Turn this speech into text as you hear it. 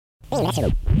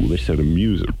Another set of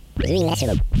music.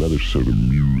 Another set of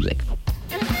music.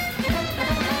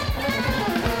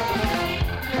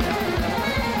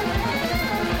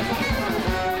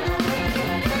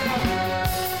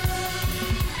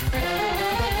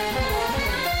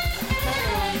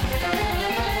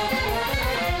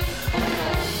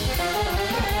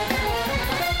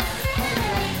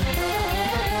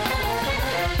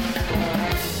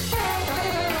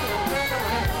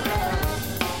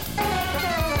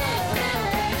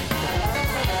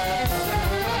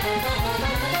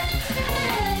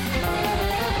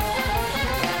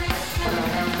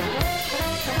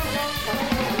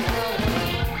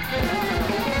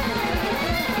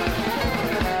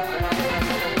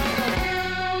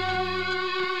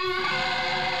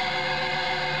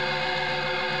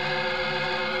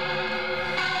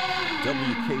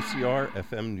 WKCR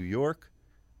FM New York,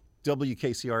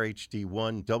 WKCR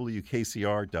HD1,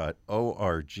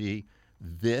 WKCR.org.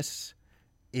 This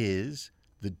is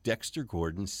the Dexter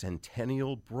Gordon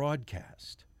Centennial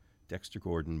Broadcast. Dexter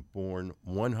Gordon, born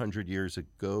 100 years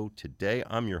ago today.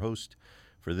 I'm your host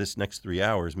for this next 3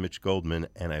 hours, Mitch Goldman,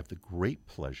 and I have the great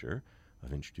pleasure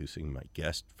of introducing my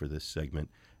guest for this segment,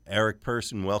 Eric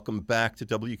Person. Welcome back to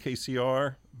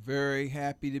WKCR. Very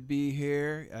happy to be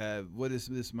here. What is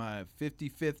this, my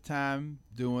 55th time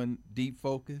doing Deep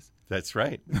Focus? That's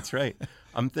right. That's right.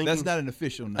 I'm thinking that's not an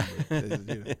official number.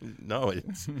 No,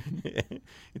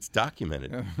 it's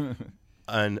documented.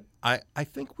 And I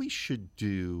think we should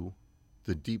do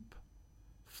the Deep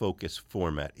Focus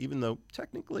format, even though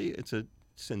technically it's a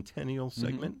centennial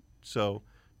segment. So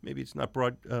maybe it's not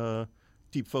broad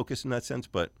Deep Focus in that sense,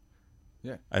 but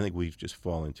yeah, I think we've just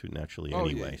fallen into it naturally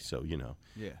anyway. Yeah. So, you know.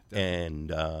 Yeah.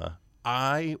 Definitely.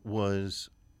 And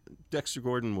Dexter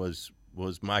Gordon was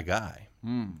my guy.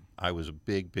 I was a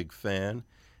big fan.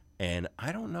 And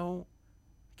I don't know,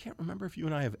 I can't remember if you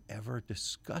and I have ever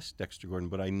discussed Dexter Gordon,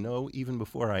 but I know even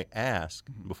before I asked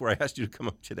you to come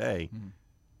up today,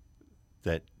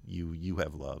 that you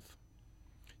have love.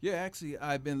 Yeah, actually,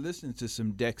 I've been listening to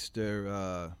some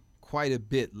Dexter quite a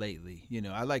bit lately. You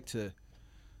know, I like to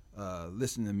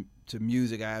listen to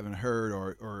music I haven't heard,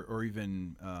 or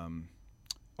even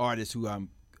artists who I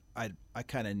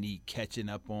kind of need catching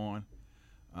up on.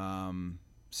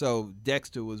 So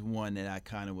Dexter was one that I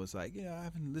kind of was like, I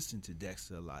haven't listened to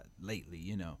Dexter a lot lately,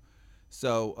 you know.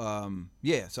 So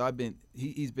so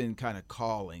he's been kind of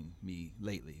calling me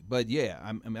lately. But yeah,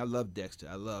 I love Dexter.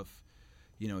 I love,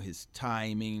 his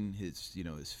timing,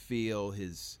 his feel,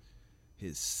 his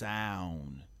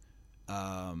sound.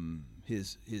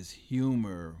 His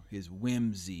humor, his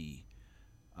whimsy.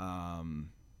 I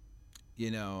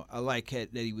like that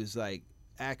he was like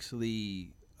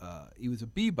actually he was a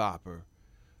bebopper,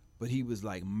 but he was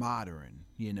like modern,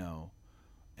 and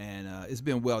it's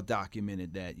been well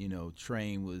documented that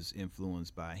Train was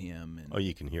influenced by him. And,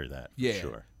 you can hear that. Yeah, for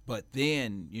sure. But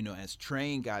then as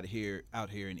Train got out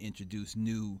here and introduced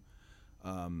new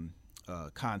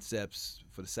concepts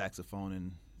for the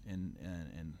saxophone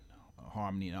and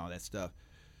harmony and all that stuff,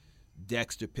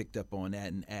 Dexter picked up on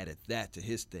that and added that to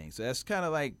his thing. So that's kind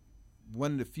of like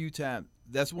one of the few times,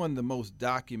 that's one of the most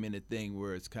documented thing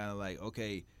where it's kind of like,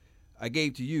 okay, I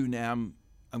gave to you, now I'm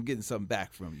getting something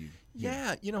back from you.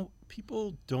 Yeah,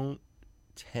 people don't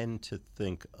tend to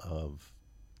think of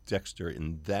Dexter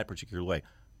in that particular way.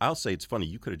 I'll say it's funny,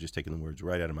 you could have just taken the words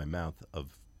right out of my mouth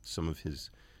of some of his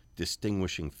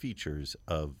distinguishing features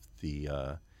of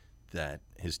the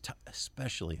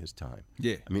especially his time.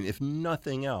 Yeah. I mean, if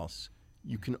nothing else,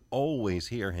 you can always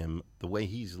hear him the way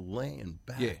he's laying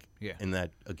back in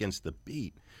that against the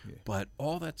beat. Yeah. But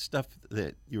all that stuff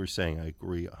that you were saying, I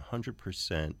agree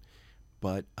 100%.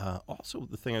 But also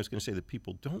the thing I was going to say that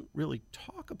people don't really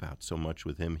talk about so much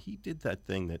with him, he did that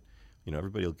thing that,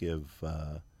 everybody will give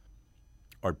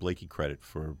Art Blakey credit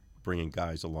for bringing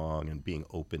guys along and being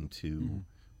open to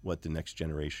what the next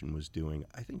generation was doing.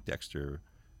 I think Dexter,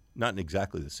 not in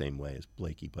exactly the same way as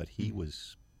Blakey, but he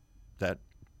was, that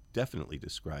definitely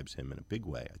describes him in a big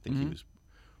way. I think he was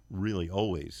really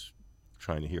always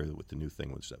trying to hear what the new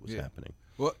thing was that was happening.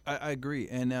 Well, I agree.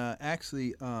 And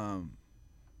actually,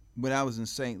 when I was in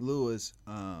St. Louis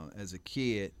as a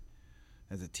kid,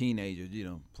 as a teenager,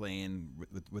 playing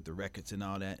with the records and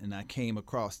all that, and I came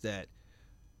across that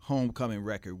Homecoming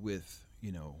record with,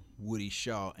 Woody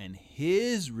Shaw and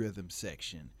his rhythm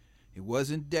section. It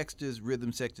wasn't Dexter's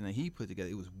rhythm section that he put together.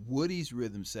 It was Woody's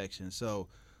rhythm section. So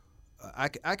I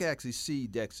could actually see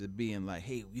Dexter being like,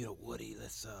 hey, Woody,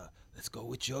 let's go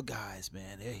with your guys,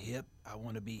 man. They're hip. I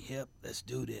want to be hip. Let's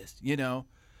do this,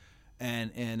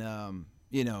 And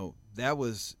that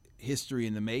was history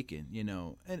in the making,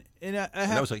 And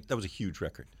that was a huge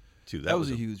record too. That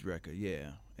was a huge record,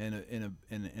 yeah, and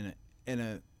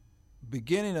a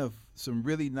beginning of some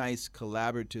really nice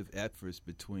collaborative efforts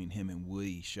between him and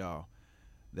Woody Shaw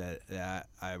that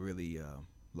I really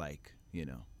like,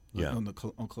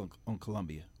 on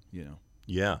Columbia,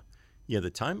 Yeah,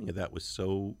 the timing of that was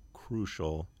so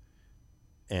crucial,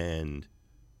 and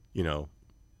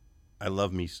I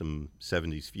love me some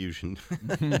 70s fusion,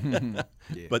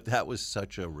 but that was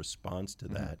such a response to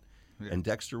that. Yeah. And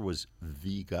Dexter was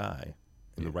the guy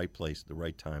in the right place at the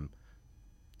right time,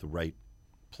 the right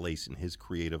place in his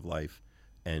creative life,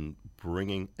 and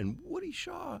Woody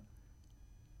Shaw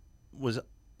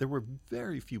there were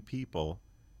very few people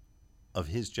of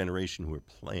his generation who were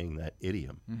playing that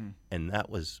idiom, and that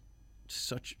was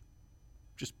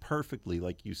just perfectly,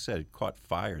 like you said, it caught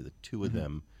fire, the two of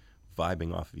them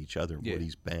vibing off of each other,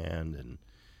 Woody's band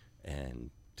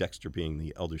and Dexter being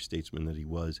the elder statesman that he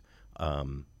was.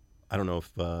 I don't know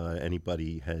if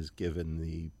anybody has given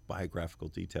the biographical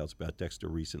details about Dexter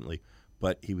recently,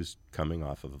 but he was coming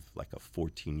off of like a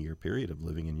 14-year period of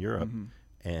living in Europe,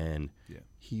 and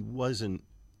he wasn't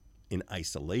in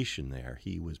isolation there.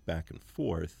 He was back and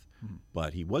forth,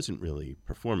 but he wasn't really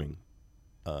performing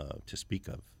to speak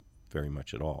of very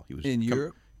much at all. He was in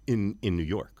Europe? In New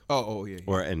York.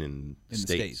 Yeah. And in the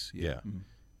States. Yeah.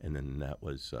 And then that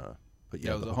was but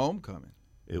yeah, that was a homecoming.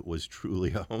 It was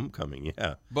truly a homecoming,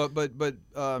 yeah. But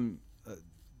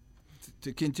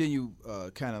to continue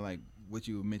kind of like what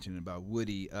you were mentioning about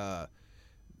Woody,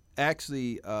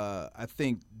 actually I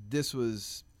think this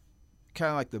was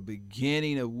kind of like the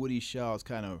beginning of Woody Shaw's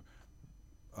kind of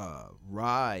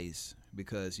rise,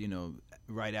 because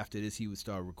right after this he would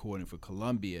start recording for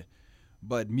Columbia.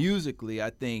 But musically,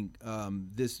 I think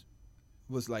this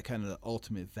was like kind of the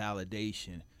ultimate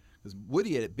validation, because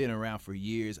Woody had been around for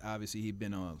years. Obviously, he'd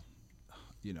been on,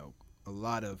 a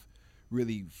lot of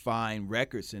really fine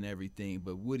records and everything.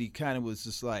 But Woody kind of was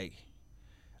just like,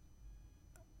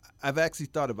 I've actually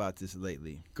thought about this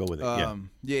lately. Go with it.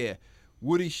 Yeah.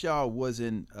 Woody Shaw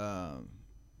wasn't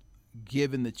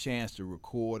given the chance to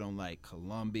record on like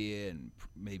Columbia and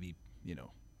maybe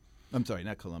I'm sorry,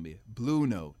 not Columbia, Blue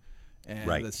Note. And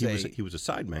right. He was a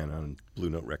sideman on Blue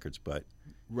Note Records, but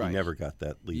he never got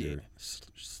that leader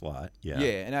slot. Yeah.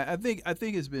 Yeah, and I think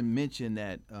it's been mentioned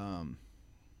that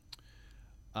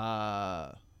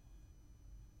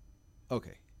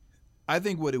okay. I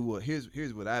think what it was,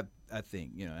 here's what I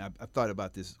think, I've thought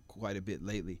about this quite a bit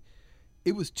lately.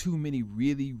 It was too many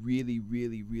really, really,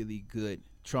 really, really good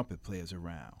trumpet players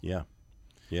around. Yeah.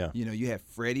 Yeah. You had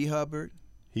Freddie Hubbard.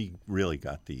 He really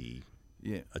got the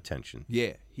attention.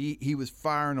 Yeah, he was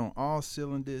firing on all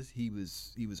cylinders. He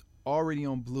was already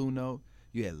on Blue Note.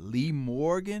 You had Lee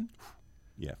Morgan.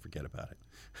 Yeah, forget about it.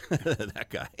 That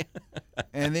guy.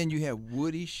 And then you had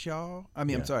Woody Shaw.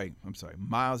 I'm sorry,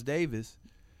 Miles Davis.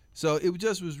 So it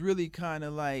just was really kind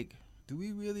of like, do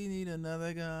we really need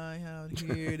another guy out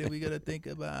here that we got to think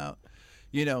about?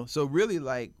 So really,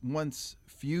 like, once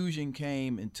Fusion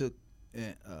came and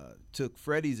took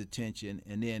Freddie's attention,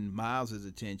 and then Miles's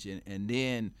attention, and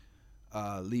then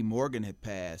Lee Morgan had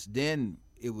passed, then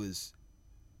it was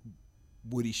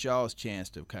Woody Shaw's chance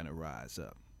to kind of rise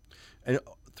up. And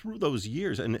through those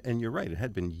years, and you're right, it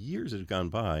had been years that had gone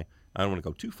by. I don't want to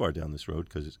go too far down this road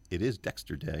because it is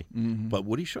Dexter Day, but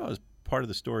Woody Shaw is part of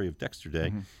the story of Dexter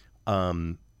Day.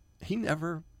 He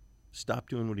never stopped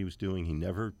doing what he was doing. He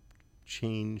never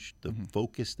changed the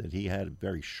focus that he had, a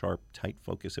very sharp, tight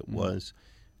focus it was.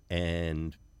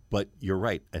 But you're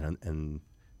right, and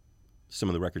some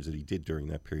of the records that he did during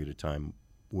that period of time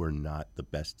were not the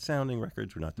best sounding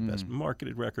records, were not the best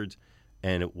marketed records,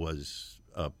 and it was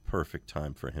a perfect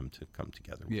time for him to come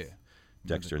together with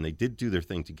Dexter. And they did do their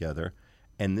thing together,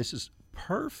 and this is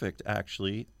perfect,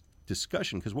 actually,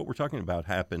 discussion, because what we're talking about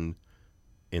happened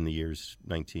in the years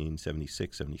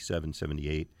 1976, 77,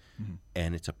 78,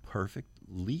 and it's a perfect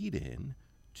lead-in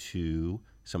to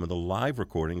some of the live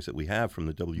recordings that we have from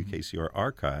the WKCR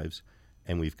archives,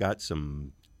 and we've got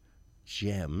some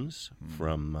gems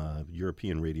from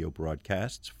European radio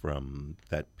broadcasts from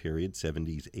that period,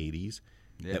 70s, 80s,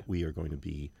 that we are going to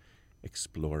be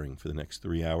exploring for the next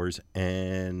 3 hours.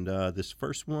 And this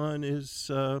first one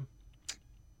is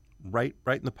right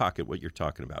in the pocket, what you're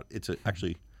talking about. It's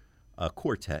actually a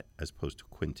quartet as opposed to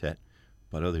quintet.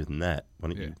 But other than that, why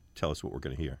don't you tell us what we're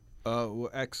going to hear? Well,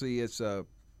 actually, it's the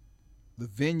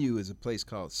venue is a place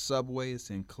called Subway. It's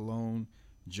in Cologne,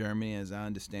 Germany. As I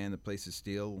understand, the place is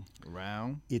still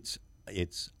around. It's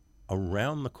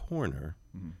around the corner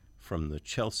from the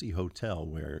Chelsea Hotel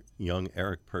where young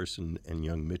Eric Persson and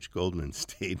young Mitch Goldman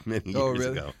stayed many years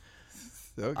ago.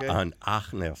 Okay. On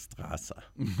Aachenerstrasse.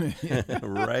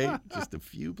 Right? Just a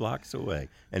few blocks away.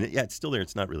 And it's still there.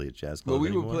 It's not really a jazz club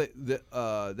anymore. Well, we would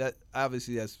play that.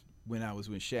 Obviously, that's when I was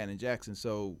with Shannon Jackson.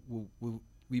 So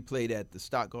we played at the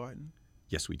Stock Garden.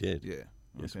 Yes, we did. Yeah.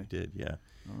 Yes, we did. Yeah.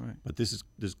 All right. But this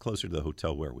is closer to the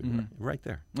hotel where we were. Right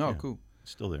there. Oh, yeah. cool.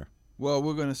 Still there. Well,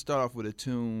 we're going to start off with a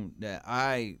tune that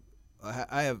I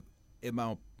have in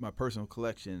my personal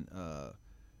collection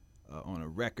on a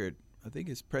record. I think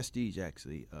it's Prestige,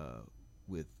 actually,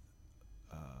 with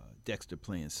Dexter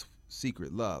playing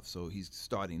Secret Love. So he's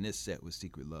starting this set with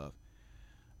Secret Love.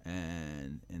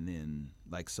 And then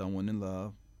Like Someone in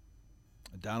Love,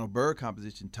 a Donald Byrd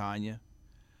composition, Tanya,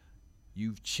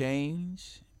 You've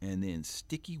Changed, and then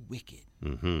Sticky Wicket.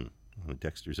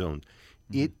 Dexter's Own.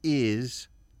 It is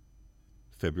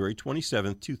February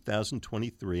 27th,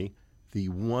 2023, the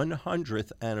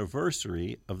 100th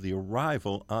anniversary of the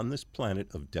arrival on this planet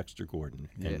of Dexter Gordon.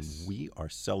 Yes. And we are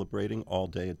celebrating all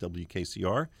day at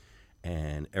WKCR.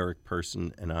 And Eric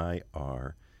Person and I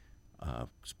are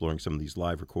exploring some of these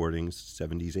live recordings,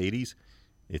 70s, 80s.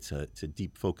 It's a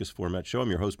deep focus format show. I'm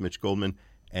your host, Mitch Goldman.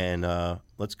 And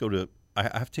let's go to, I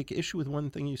have to take issue with one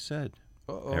thing you said,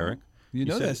 Eric. You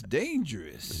know, that's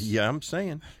dangerous. Yeah, I'm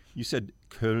saying. You said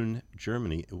Köln,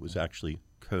 Germany. It was actually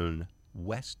Köln,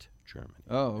 West Germany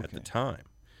at the time.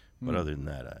 But other than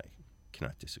that, I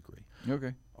cannot disagree.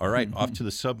 Okay. All right, off to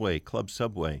the subway, Club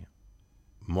Subway,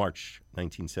 March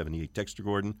 1978. Dexter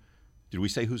Gordon. Did we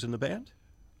say who's in the band?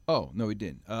 Oh, no, we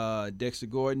didn't. Dexter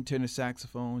Gordon, tenor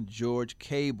saxophone, George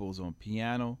Cables on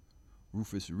piano,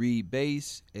 Rufus Reed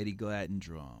bass, Eddie Gladden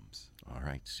drums. All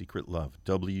right, Secret Love,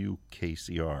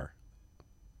 WKCR,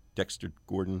 Dexter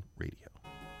Gordon Radio.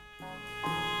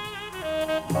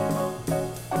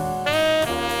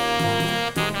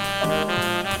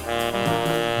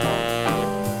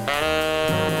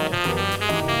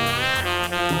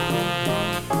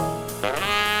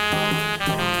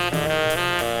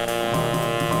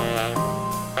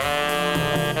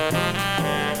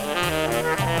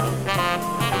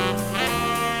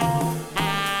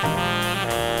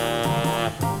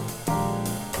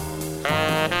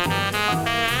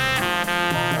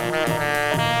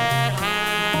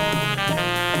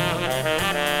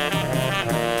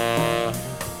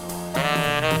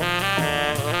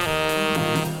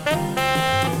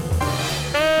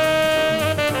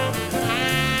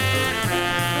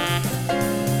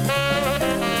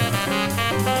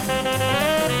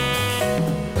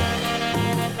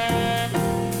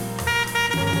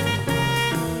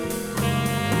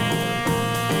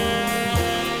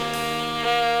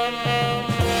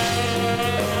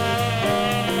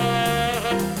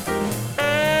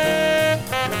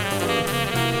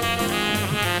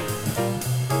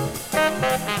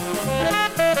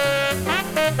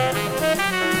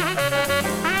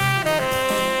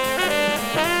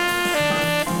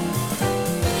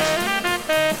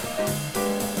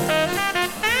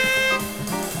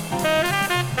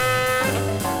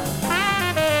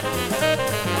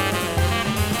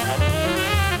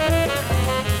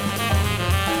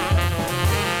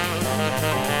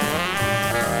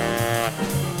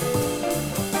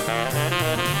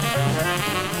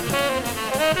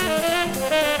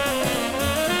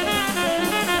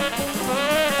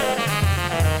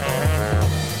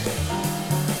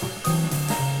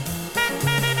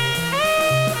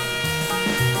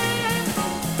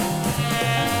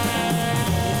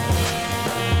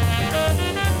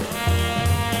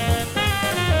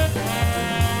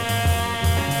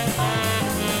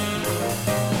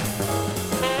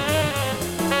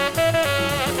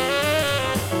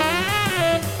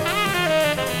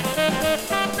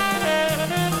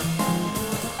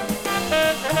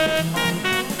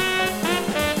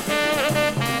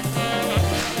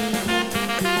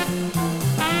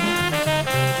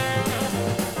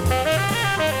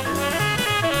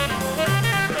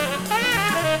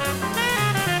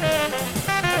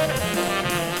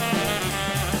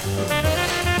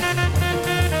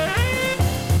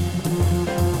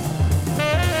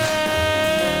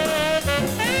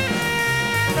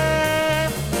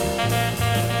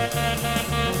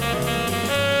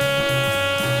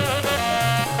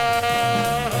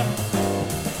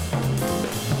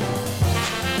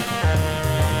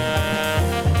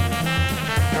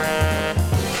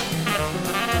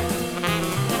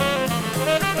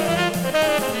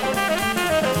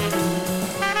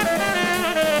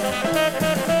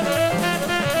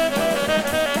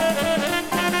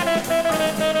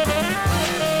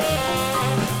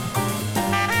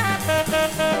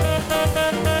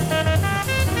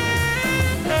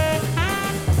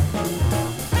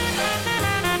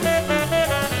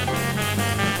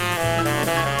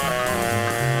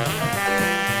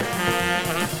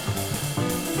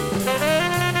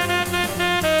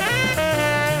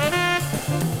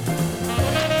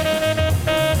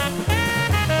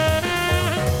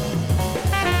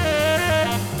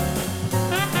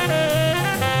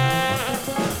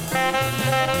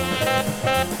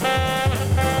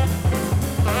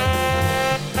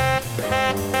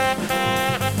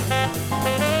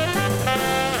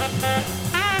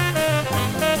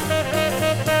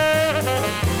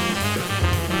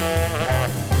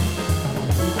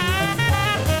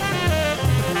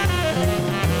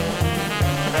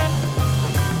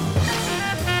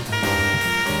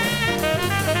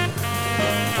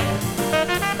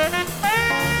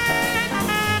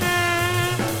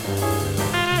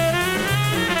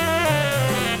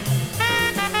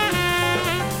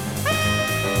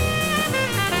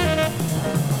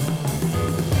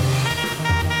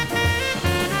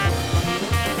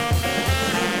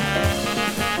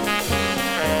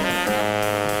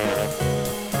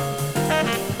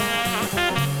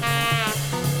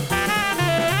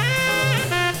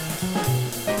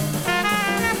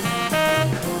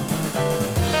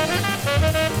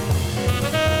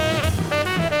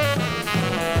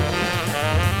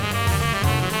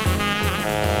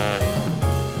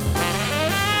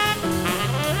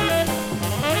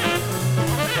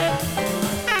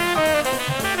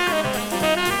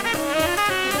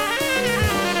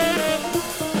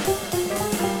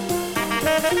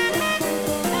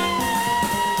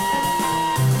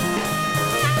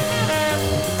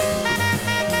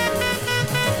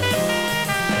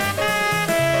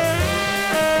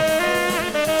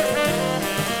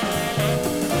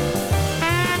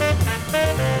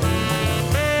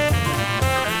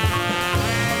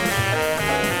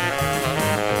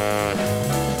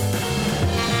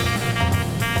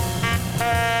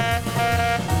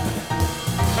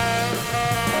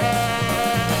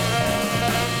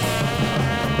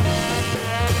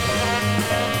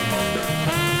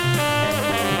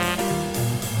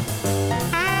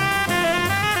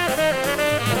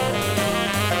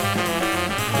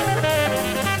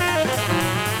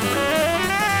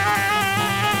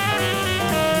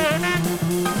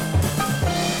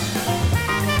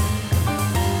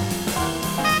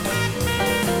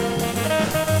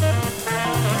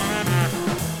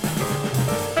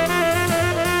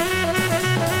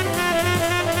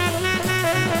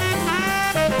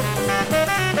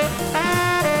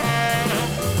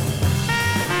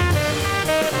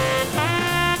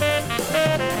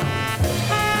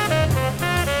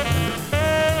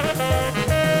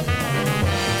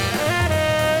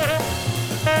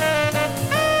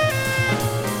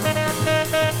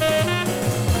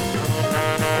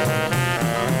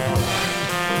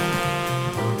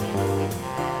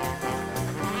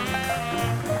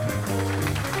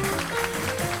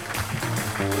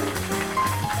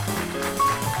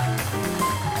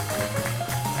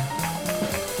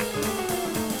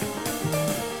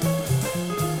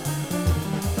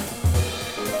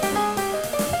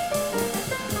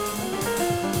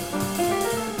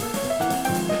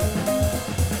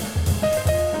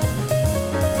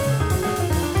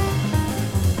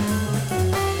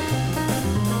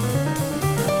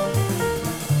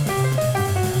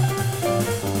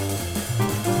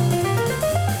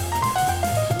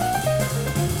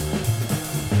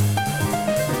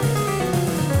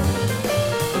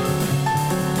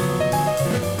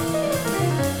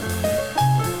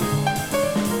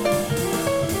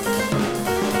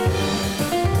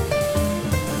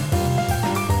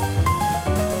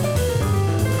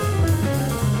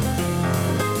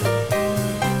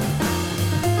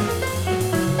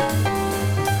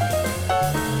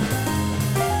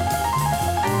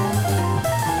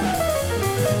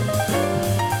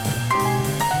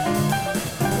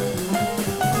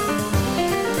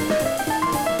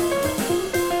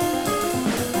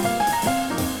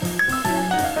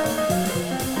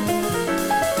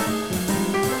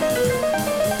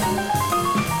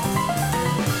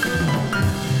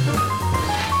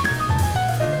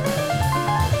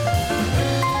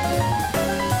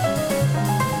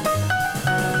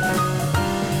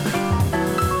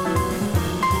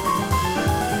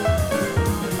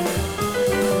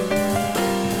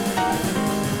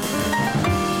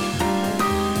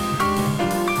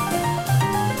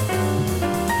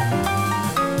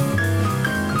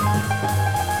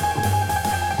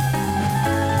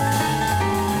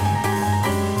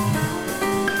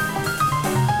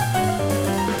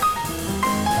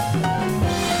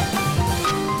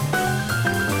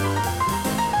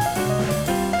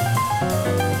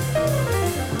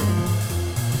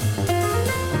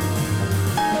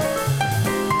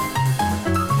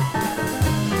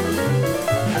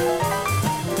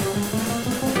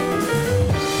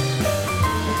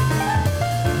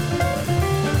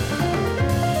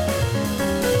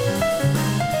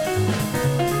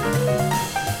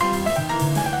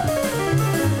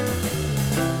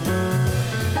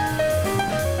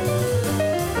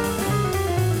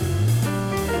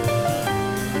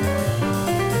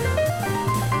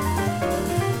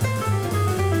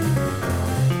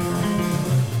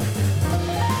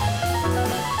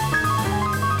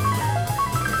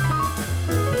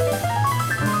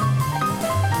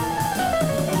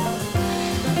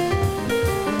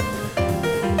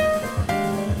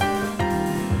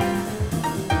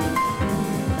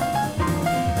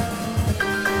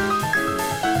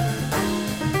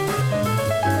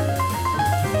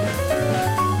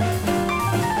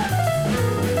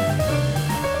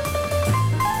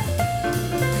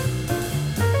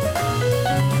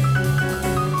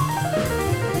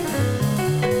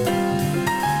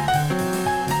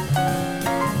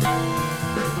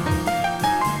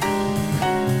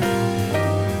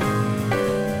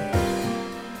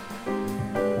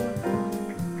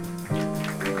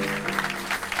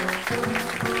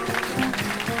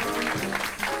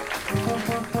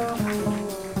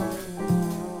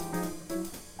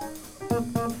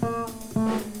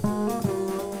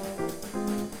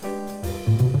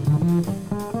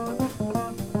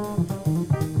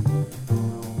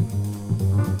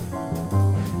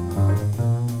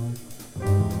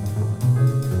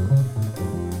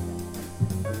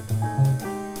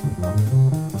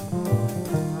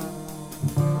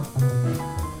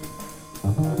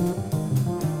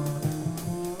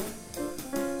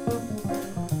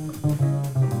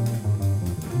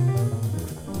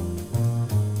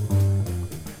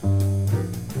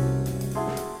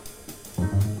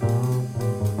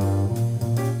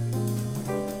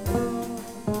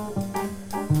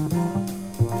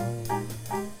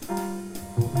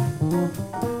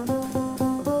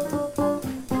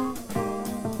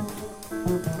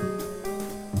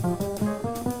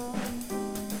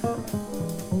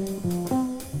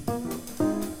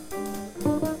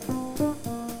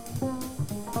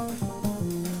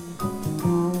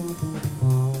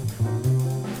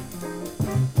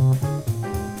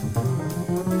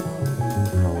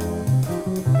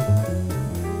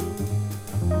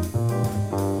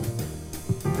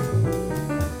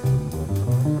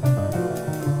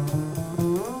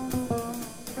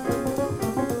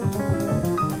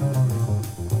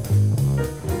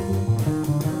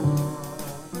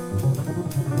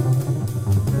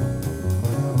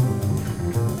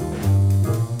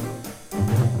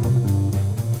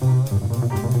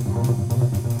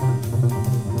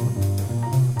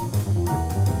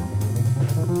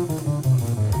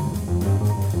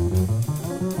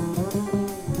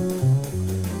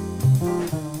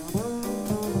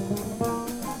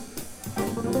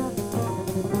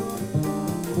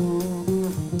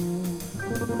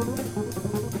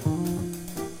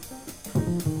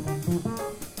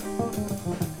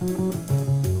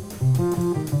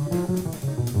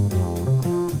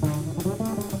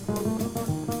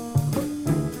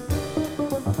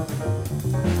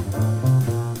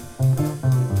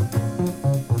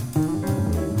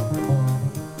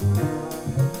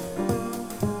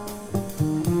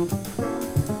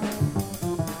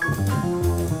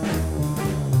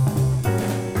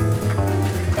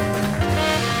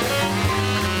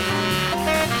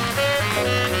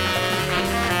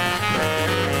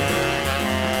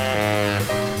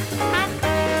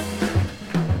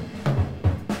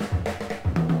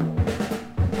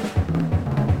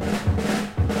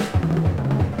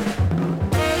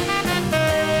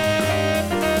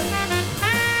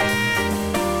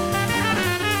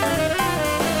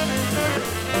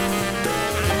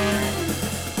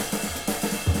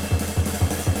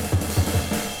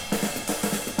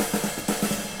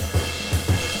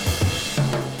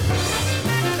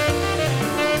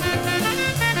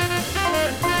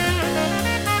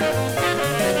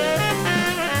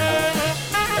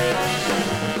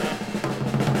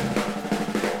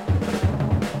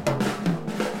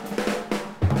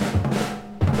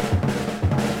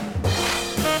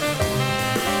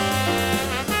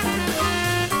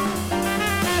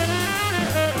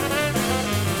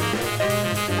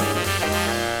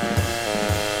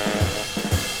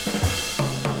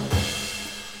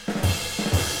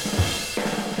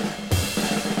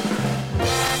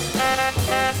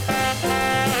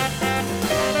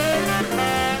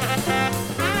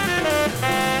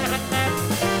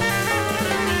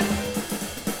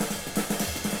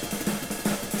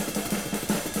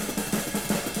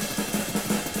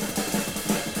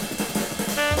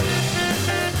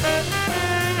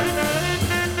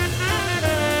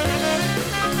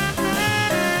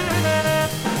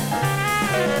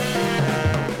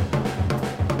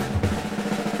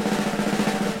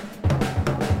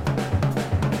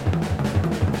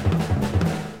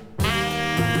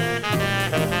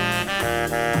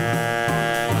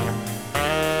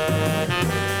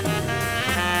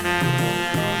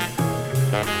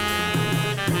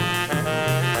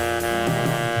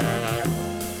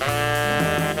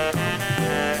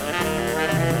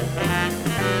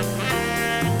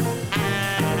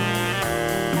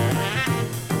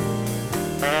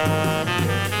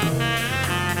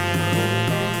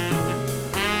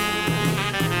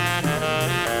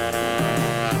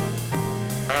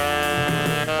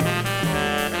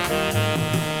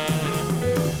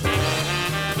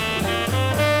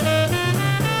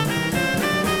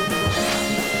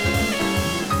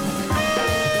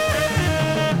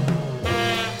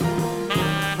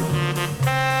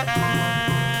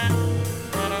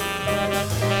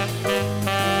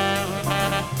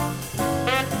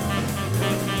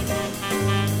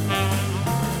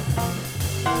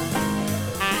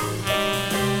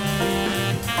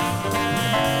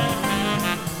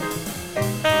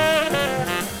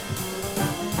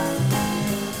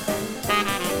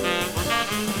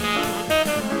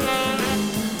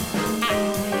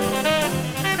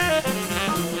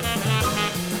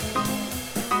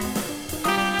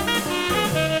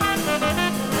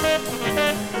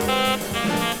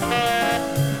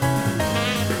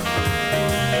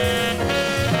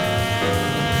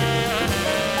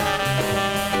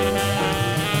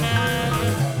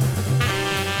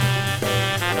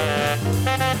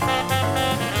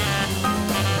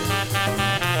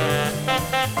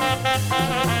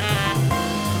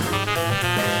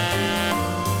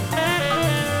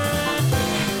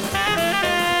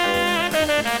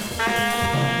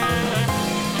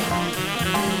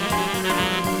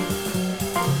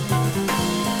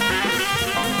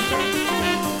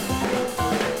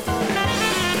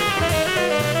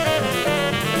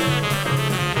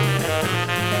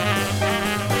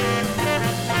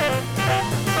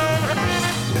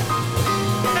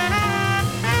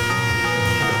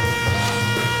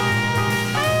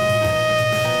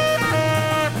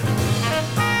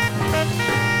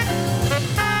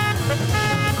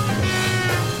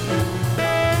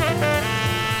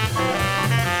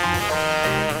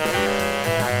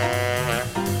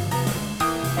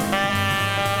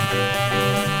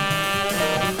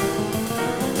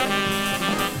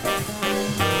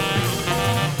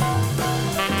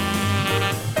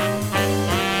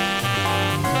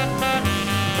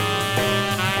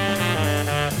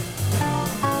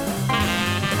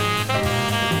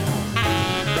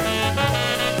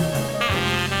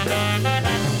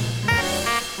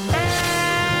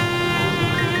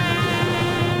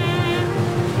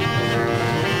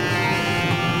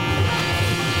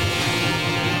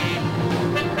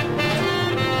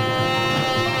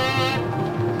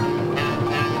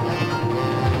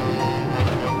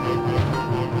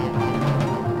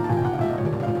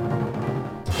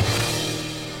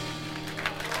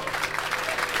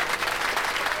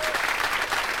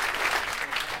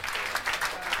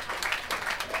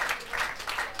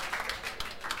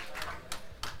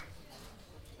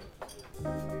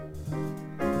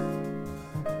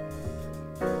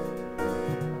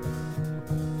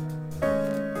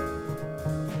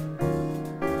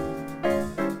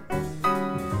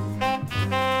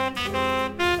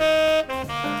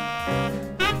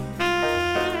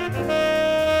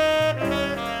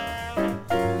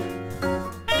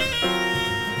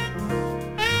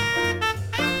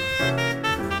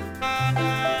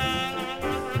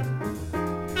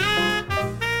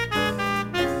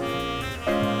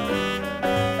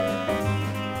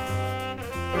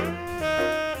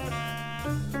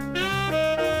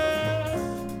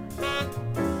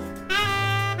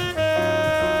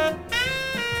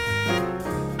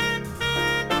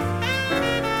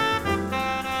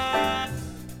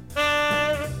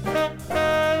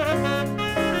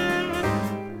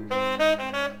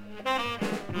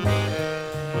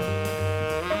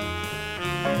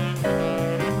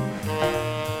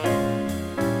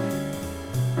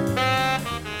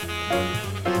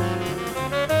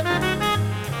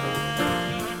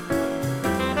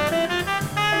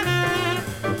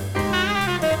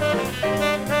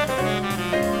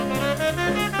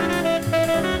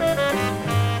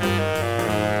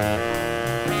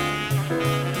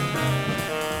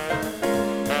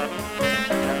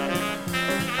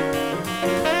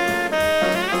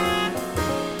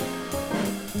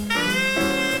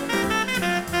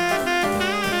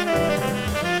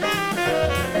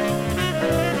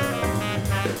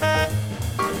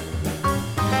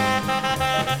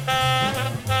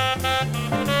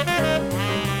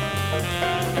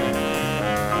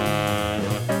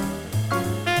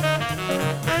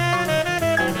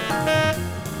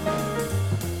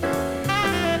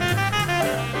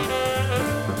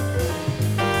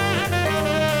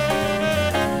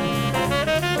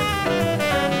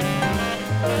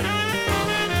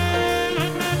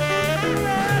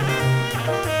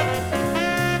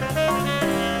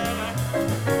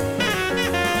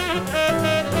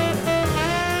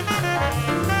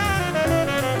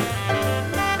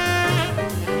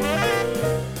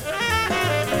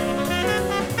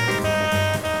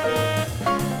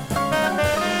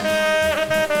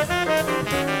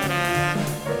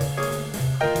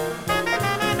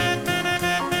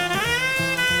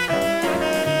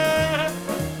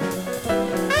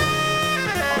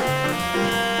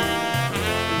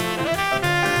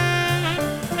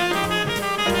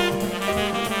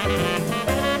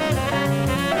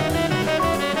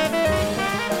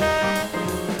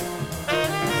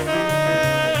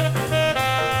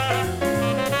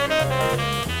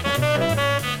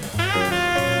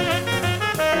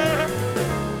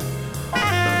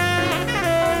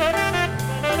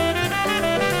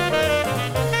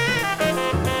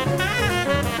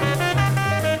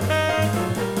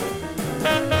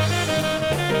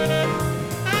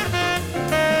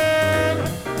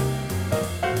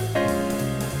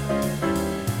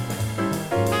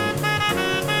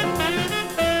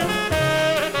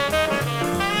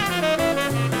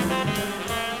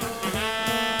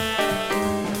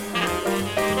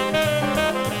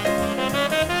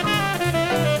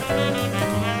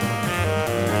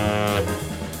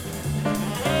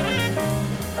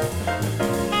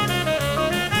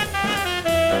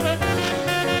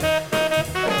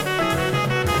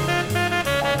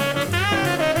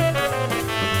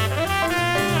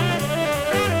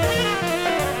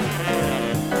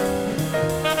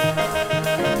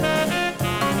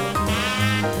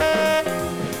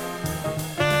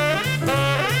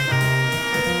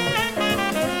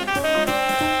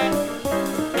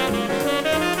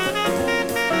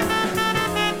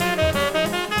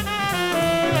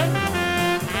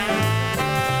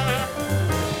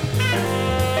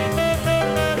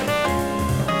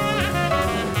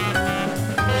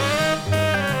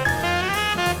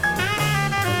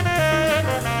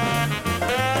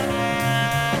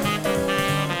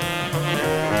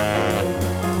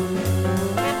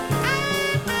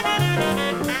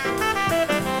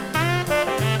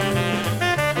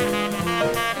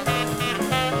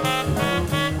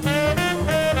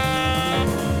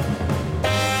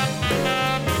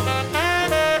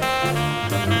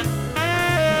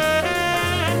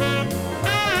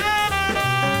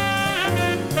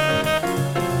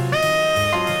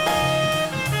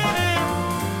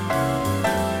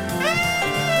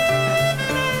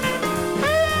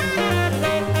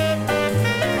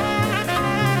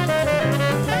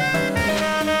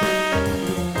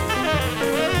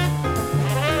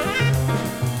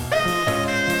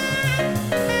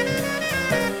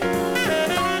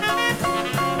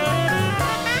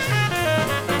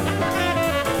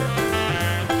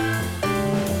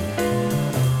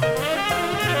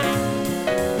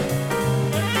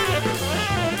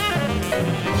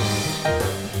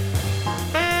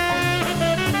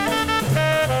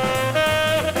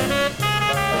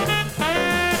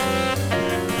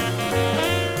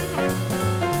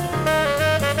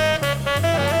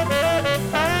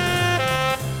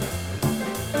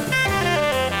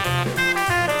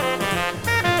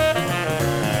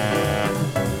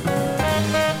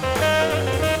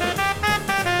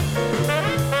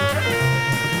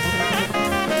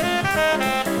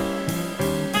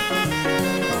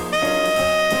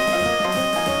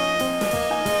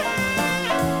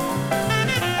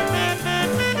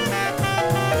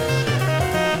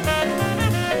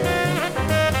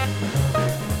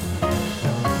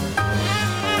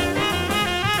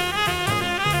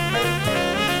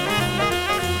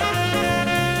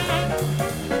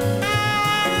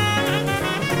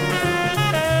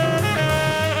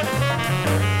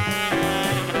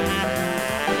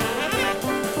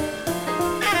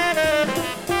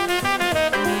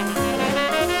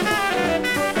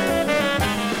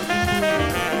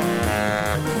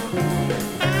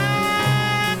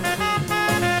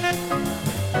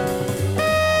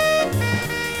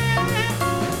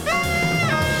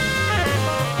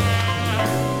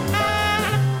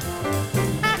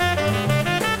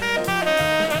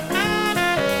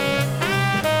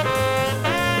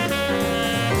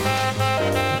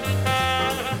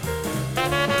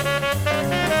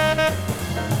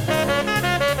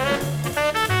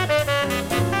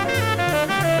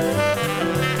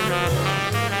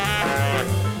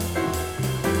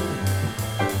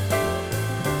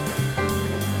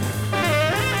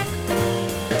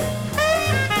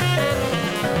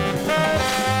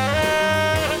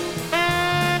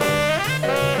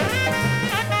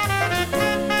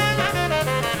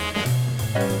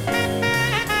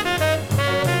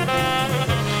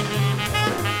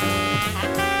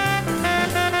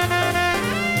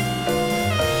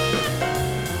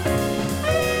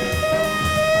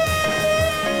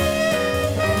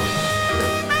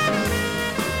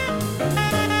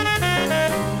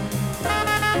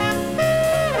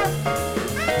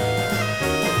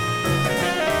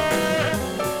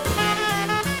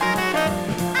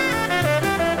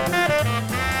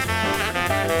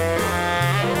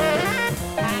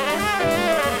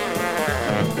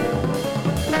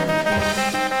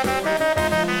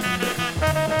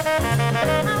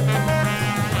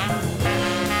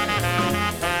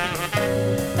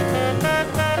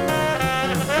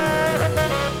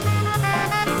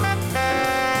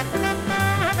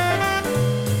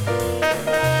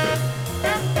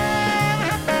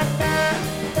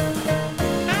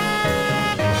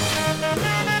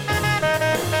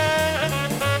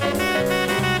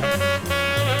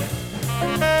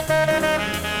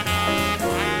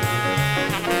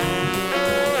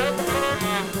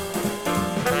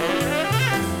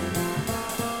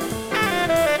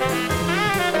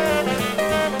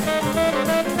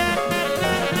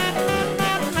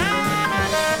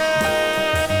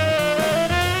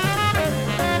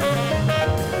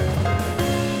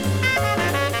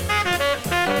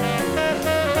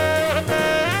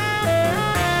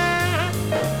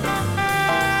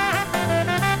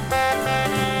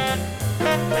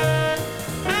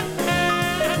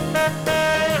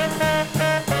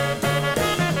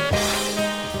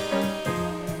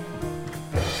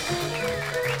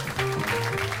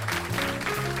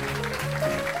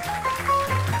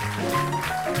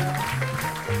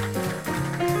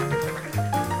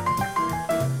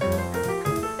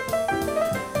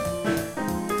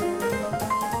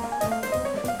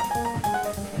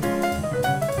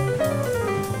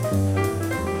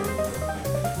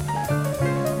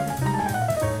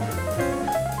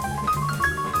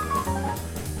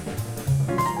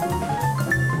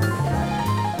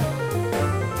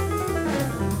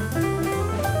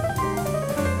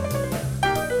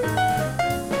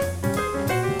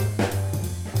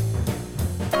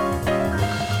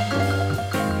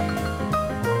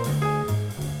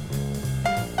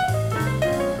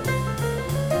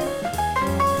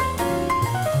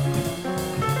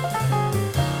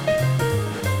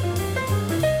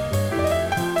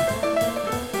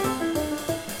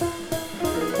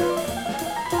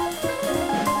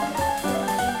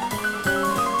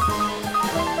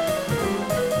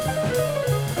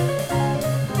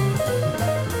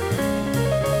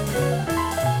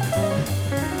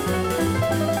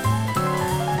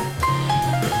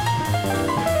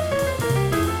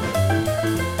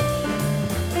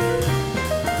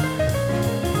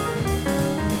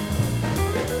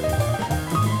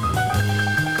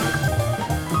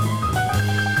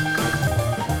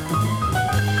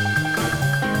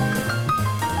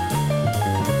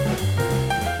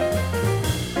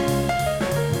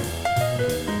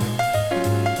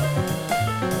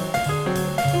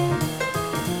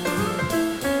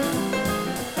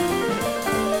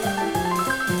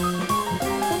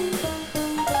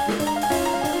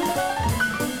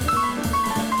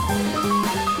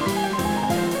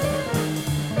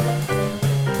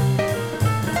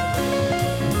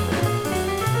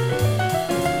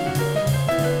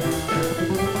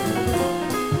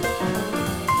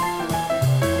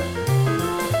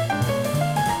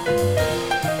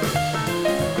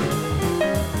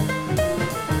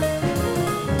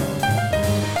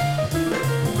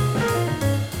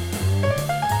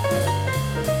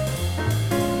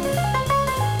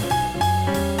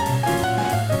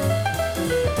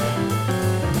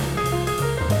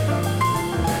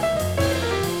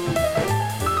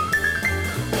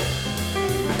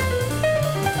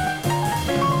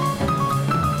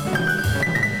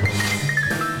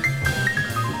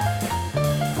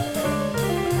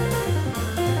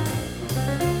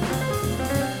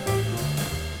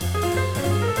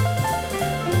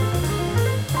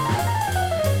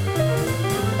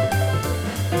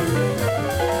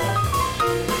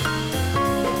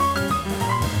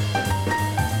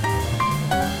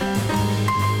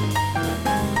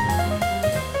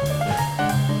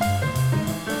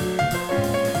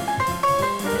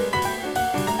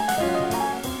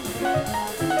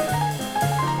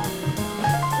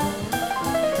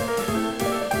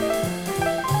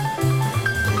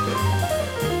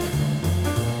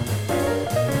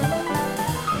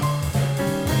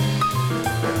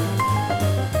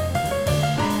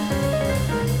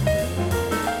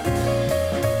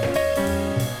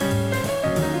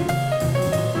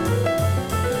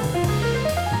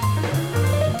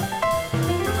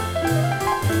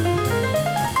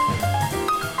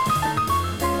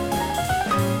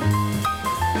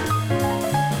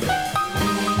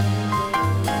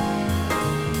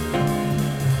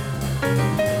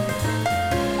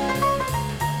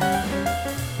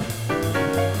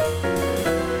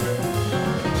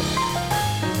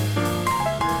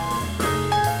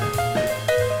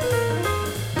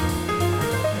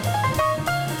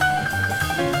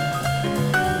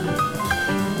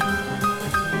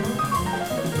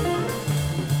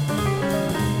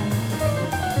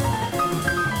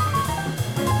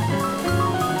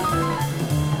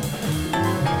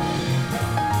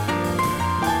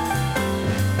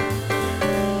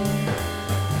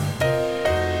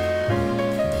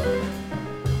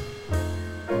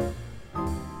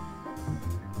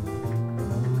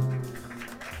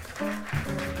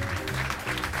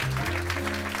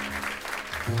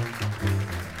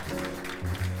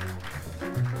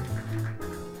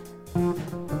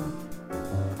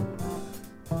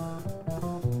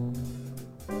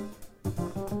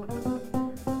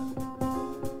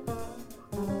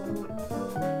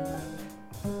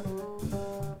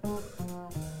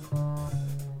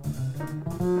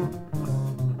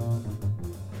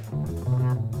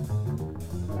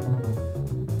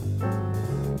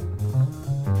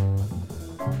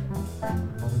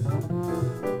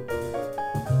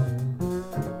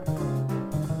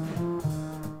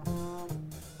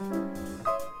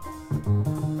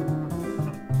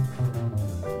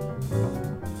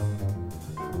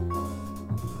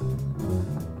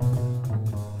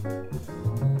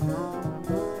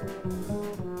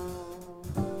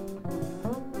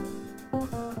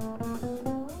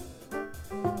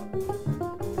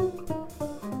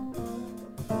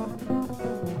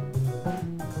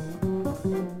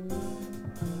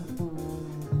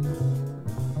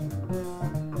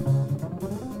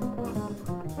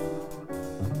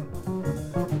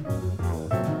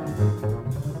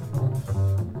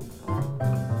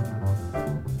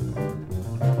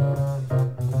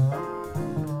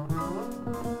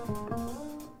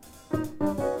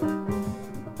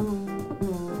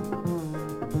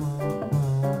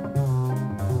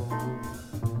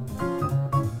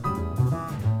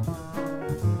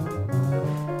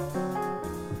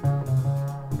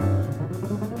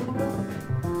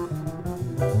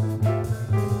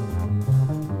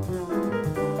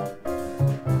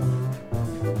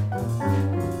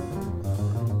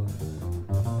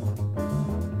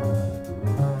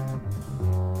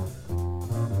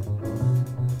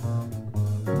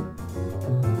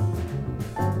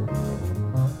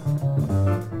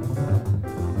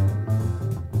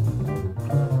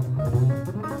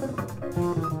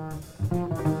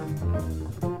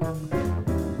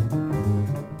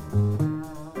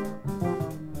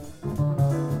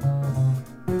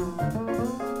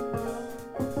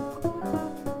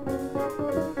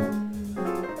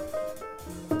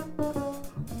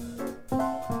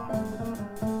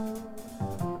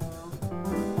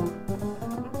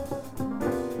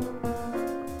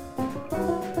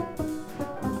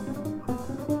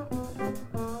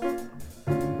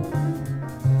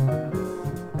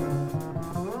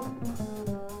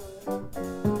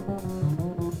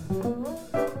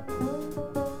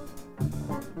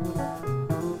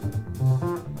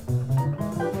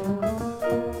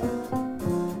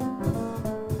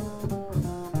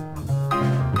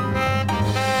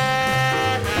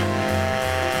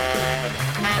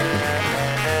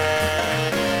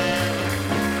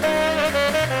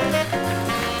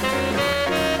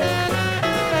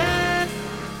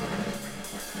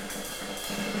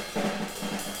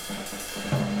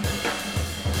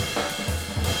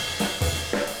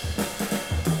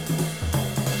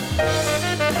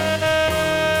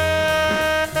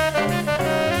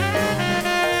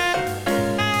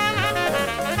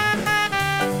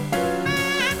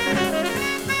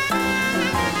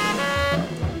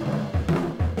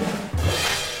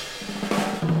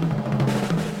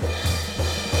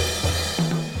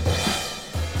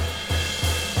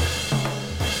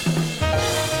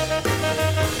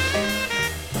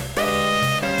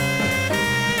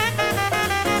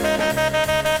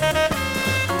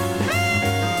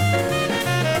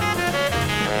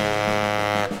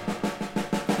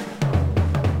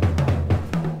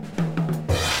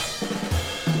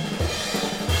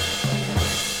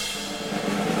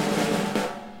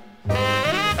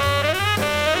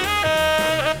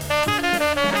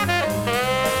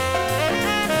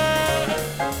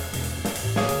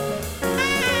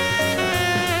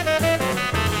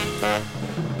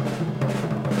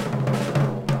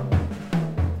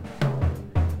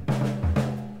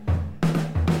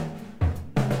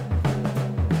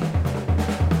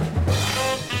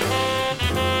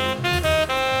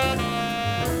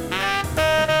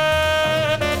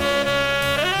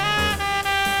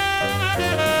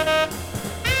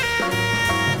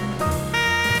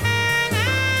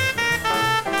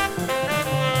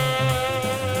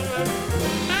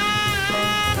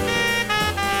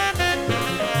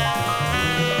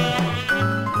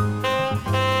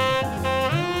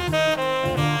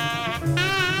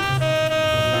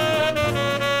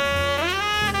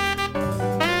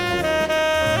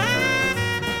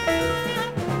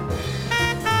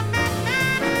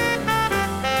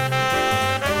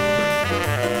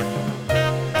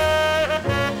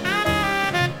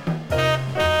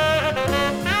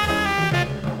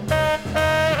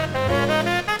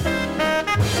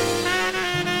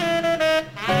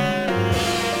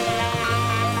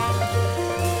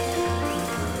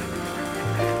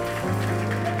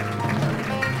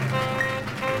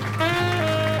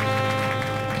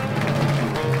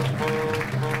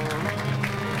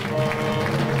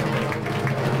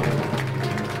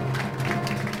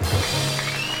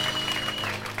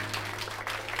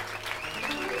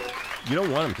 You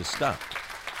don't want him to stop.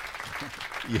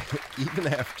 Even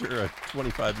after a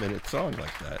 25-minute song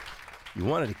like that, you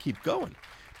want it to keep going.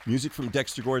 Music from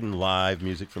Dexter Gordon live,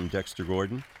 music from Dexter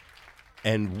Gordon.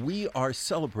 And we are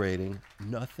celebrating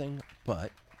nothing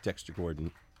but Dexter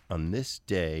Gordon on this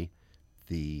day,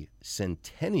 the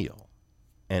centennial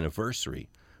anniversary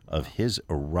of his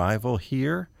arrival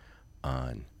here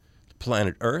on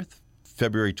planet Earth,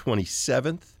 February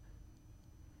 27th,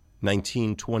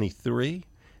 1923.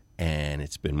 And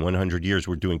it's been 100 years.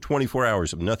 We're doing 24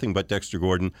 hours of nothing but Dexter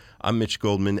Gordon. I'm Mitch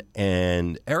Goldman,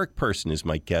 and Eric Person is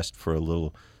my guest for a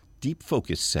little deep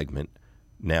focus segment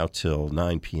now till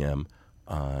 9 p.m.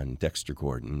 on Dexter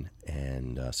Gordon,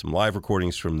 and some live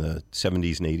recordings from the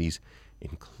 70s and 80s,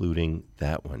 including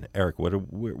that one. Eric,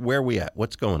 where are we at?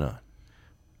 What's going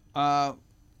on?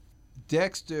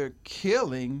 Dexter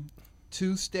killing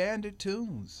 2 standard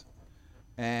tunes,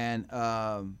 and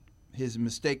his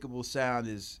mistakable sound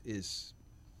is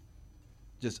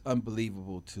just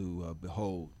unbelievable to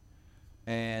behold.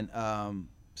 And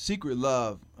Secret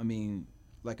Love, I mean,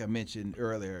 like I mentioned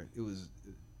earlier, it was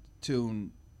a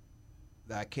tune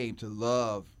that I came to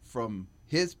love from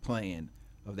his playing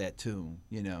of that tune,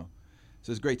 you know.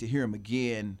 So it's great to hear him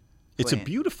again playing. It's a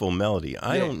beautiful melody.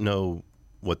 I don't know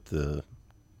what the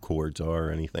chords are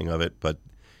or anything of it, but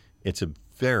it's a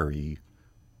very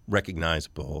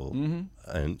recognizable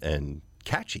and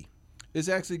catchy. It's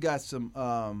actually got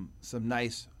some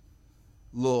nice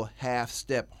little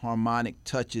half-step harmonic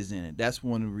touches in it. That's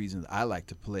one of the reasons I like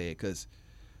to play it,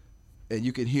 and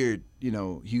you can hear, you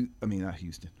know, not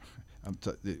Houston. I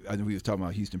know we was talking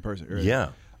about Houston Person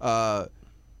earlier. Yeah.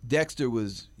 Dexter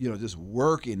was, you know, just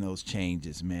working those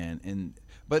changes, man.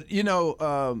 But you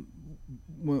know,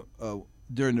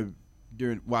 during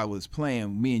while I was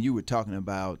playing, me and you were talking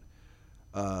about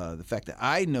the fact that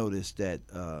I noticed that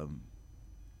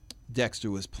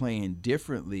Dexter was playing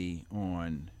differently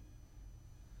on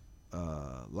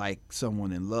Like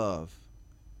Someone in Love,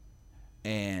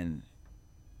 and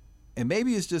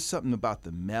maybe it's just something about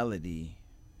the melody,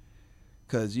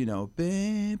 because you know,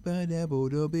 you know,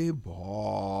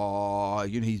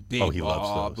 he's big. Oh, he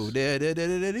loves those.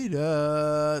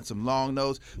 Some long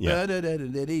notes. Yeah.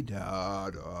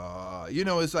 You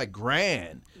know, it's like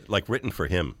grand. Like written for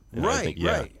him. Right,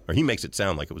 right. Or he makes it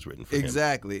sound like it was written for him.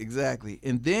 Exactly.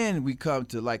 And then we come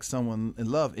to Like Someone in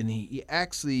Love, and he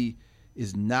actually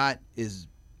is not as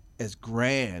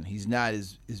grand. He's not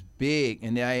as big.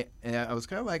 And I was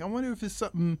kind of like, I wonder if it's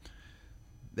something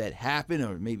that happened,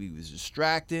 or maybe he was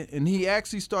distracted. And he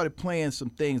actually started playing some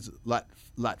things a lot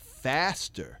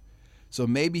faster. So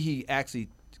maybe he actually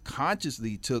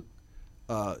consciously took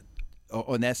on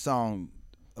that song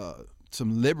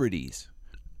some liberties.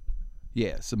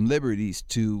 Yeah, some liberties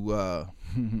to. I'm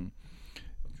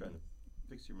trying to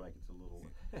fix your mic. It's a little.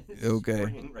 Okay.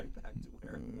 Bringing right back to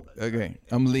where it was. Okay,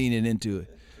 I'm leaning into it.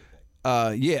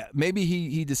 Yeah, maybe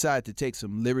he decided to take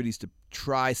some liberties to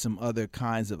try some other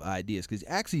kinds of ideas, because he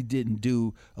actually didn't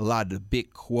do a lot of the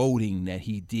big quoting that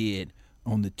he did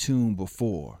on the tune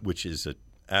before, which is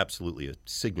absolutely a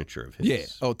signature of his. Yeah,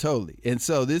 oh, totally. And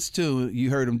so this tune, you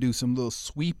heard him do some little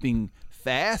sweeping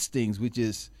fast things, which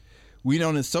is we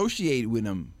don't associate with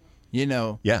him, you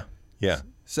know. Yeah.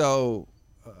 So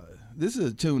this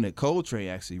is a tune that Coltrane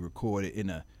actually recorded in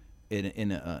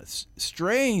a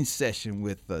strange session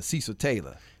with Cecil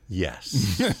Taylor.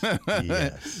 Yes.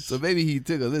 Yes. So maybe he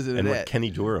took a listen to that. And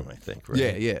Kenny Dorham, I think,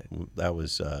 right? Yeah. That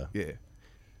was. Yeah.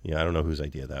 Yeah, I don't know whose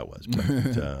idea that was, but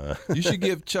you should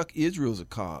give Chuck Israels a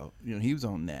call. You know, he was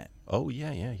on that. Oh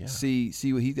yeah. See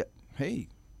what he got. Hey,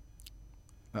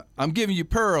 I'm giving you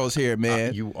pearls here,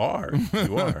 man. You are.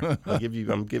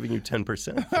 I'm giving you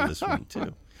 10% for this one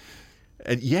too.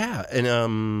 And yeah,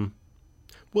 and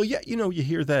well, yeah, you know, you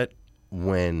hear that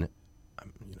when,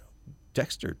 you know,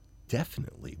 Dexter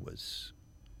definitely was.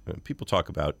 People talk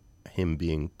about him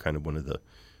being kind of one of the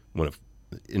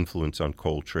influence on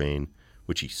Coltrane,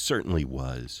 which he certainly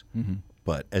was. Mm-hmm.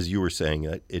 But as you were saying,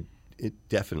 it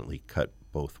definitely cut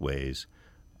both ways.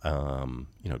 You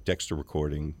know, Dexter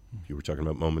recording. You were talking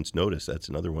about Moment's Notice. That's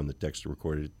another one that Dexter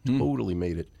recorded. Totally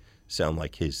made it sound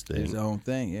like his thing, his own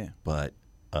thing. Yeah. But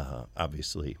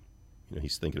obviously, you know,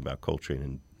 he's thinking about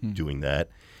Coltrane and doing that.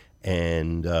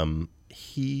 And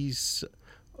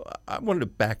I wanted to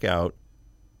back out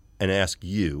and ask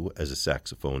you, as a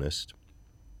saxophonist,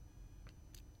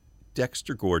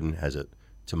 Dexter Gordon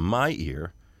to my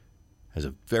ear, has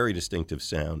a very distinctive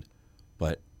sound,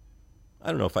 but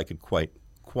I don't know if I could quite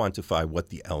quantify what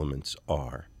the elements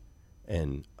are.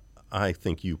 And I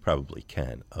think you probably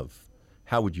can. Of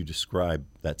how would you describe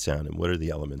that sound, and what are the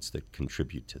elements that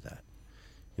contribute to that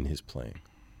in his playing,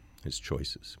 his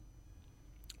choices?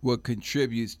 what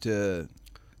contributes to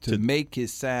make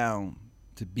his sound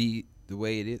to be the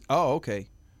way it is. Oh, okay.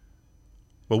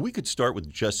 Well, we could start with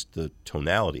just the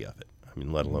tonality of it. I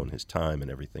mean, let alone his time and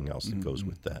everything else that goes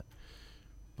with that.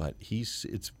 But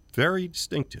it's very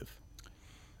distinctive.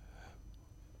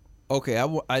 Okay,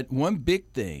 one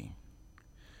big thing.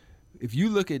 If you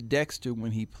look at Dexter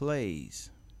when he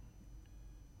plays,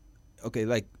 okay,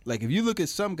 like if you look at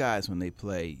some guys when they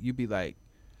play, you'd be like,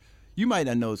 you might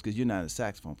not notice because you're not a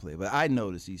saxophone player, but I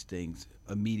notice these things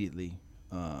immediately.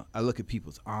 I look at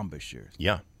people's embouchures.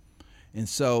 Yeah. And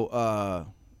so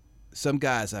some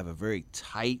guys have a very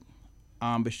tight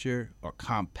embouchure or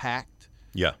compact.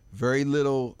 Yeah. Very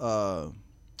little,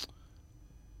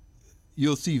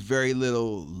 you'll see very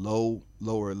little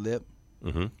lower lip.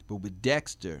 Mm-hmm. But with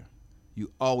Dexter,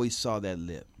 you always saw that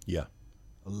lip. Yeah.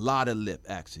 A lot of lip,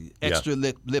 actually. Extra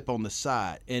lip on the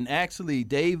side. And actually,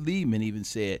 Dave Liebman even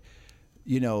said,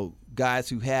 guys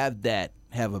who have that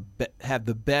have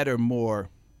the better, more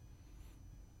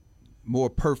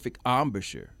perfect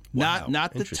embouchure. Wow.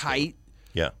 Not the tight,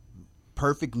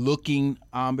 perfect looking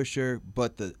embouchure,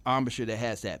 but the embouchure that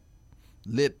has that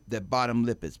lip, that bottom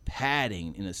lip is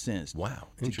padding in a sense. Wow.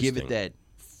 To give it that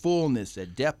fullness,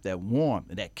 that depth, that warmth,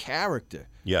 and that character.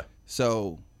 Yeah.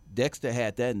 So Dexter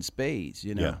had that in spades,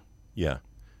 Yeah.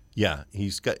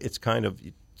 He's got. It's kind of.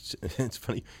 It's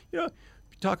funny.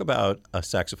 Talk about a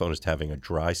saxophonist having a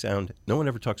dry sound. No one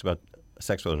ever talks about a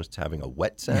saxophonist having a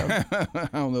wet sound. I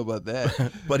don't know about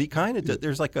that. But he kind of does.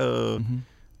 There's like a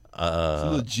a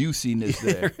little juiciness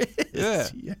there.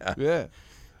 Yeah.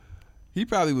 He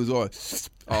probably was on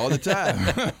all the time.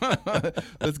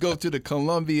 Let's go to the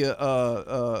Columbia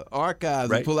archives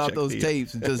and pull out those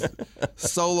tapes and just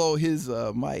solo his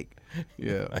mic.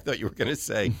 Yeah. I thought you were going to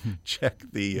say check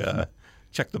the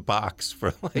box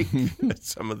for like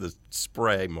some of the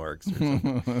spray marks or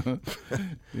something.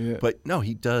 Yeah. But no,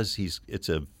 he does. It's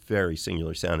a very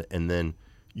singular sound. And then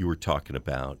you were talking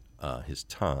about his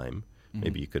time.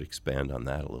 Maybe you could expand on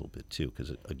that a little bit too,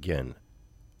 because again,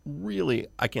 really,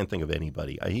 I can't think of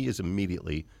anybody. He is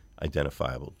immediately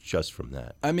identifiable just from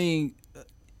that. I mean,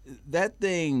 that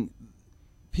thing,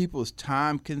 people's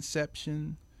time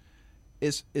conception,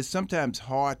 is sometimes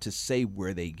hard to say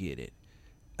where they get it.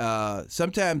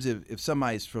 Sometimes if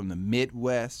somebody's from the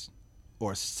Midwest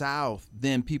or South,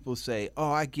 then people say,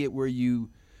 oh, I get where you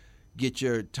get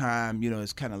your time.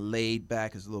 It's kind of laid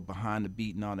back. It's a little behind the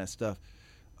beat and all that stuff.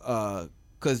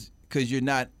 Because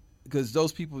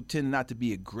those people tend not to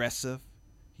be aggressive,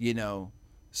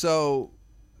 So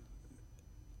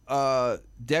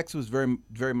Dex was very,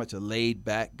 very much a laid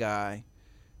back guy,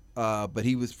 but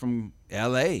he was from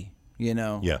L.A.,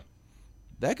 Yeah.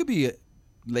 That could be a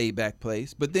laid back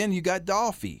place. But then you got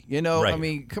Dolphy, Right. I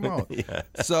mean, come on. Yeah.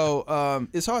 So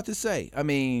it's hard to say. I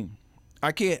mean,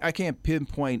 I can't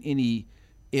pinpoint any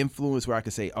influence where I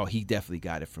could say, oh, he definitely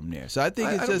got it from there. So I think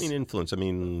I don't mean influence. I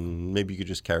mean, maybe you could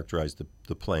just characterize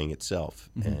the playing itself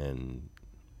and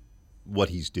what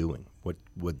he's doing, what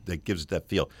that gives it that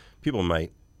feel. People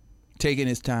might taking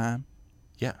his time.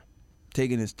 Yeah,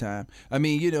 taking his time. I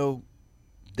mean,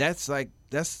 that's the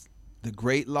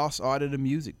great lost art of the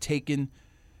music. Taking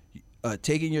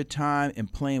your time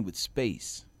and playing with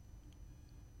space.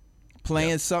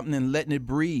 Playing something and letting it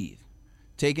breathe.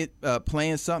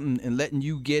 Playing something and letting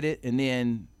you get it, and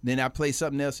then I play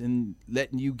something else and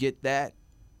letting you get that.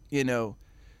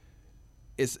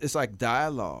 It's like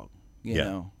dialogue.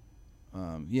 You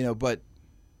know. But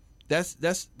that's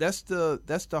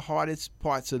the hardest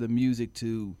parts of the music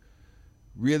to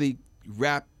really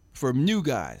wrap for new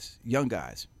guys, young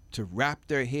guys, to wrap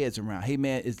their heads around. Hey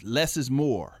man, it's less is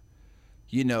more.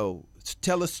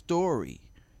 Tell a story.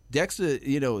 Dexter,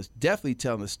 is definitely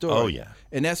telling a story. Oh yeah,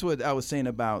 and that's what I was saying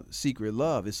about Secret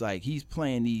Love. It's like he's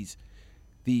playing these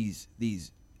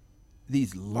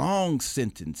long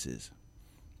sentences,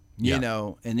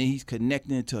 and then he's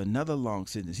connecting it to another long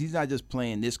sentence. He's not just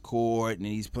playing this chord and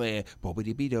he's playing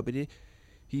bo-ba-dee-bee-do-ba-dee.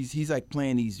 He's like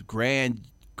playing these grand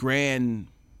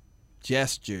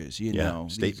gestures,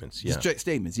 statements, statements,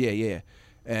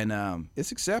 and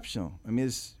it's exceptional. I mean,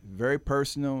 it's very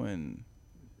personal and.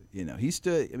 He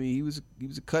stood. I mean, he was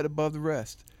a cut above the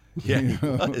rest. Yeah, he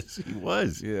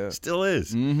was. Yeah, still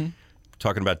is. Mm-hmm.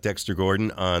 Talking about Dexter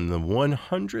Gordon on the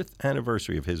 100th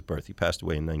anniversary of his birth. He passed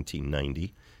away in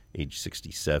 1990, age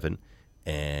 67,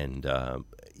 and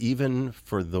even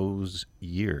for those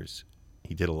years,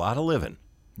 he did a lot of living.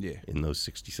 Yeah. In those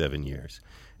 67 years,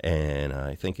 and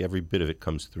I think every bit of it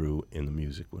comes through in the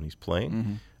music when he's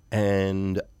playing,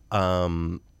 and.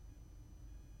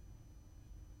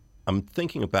 I'm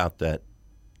thinking about that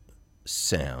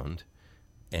sound,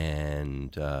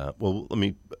 And, well,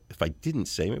 if I didn't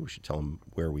say, maybe we should tell them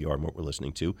where we are and what we're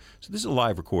listening to. So this is a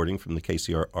live recording from the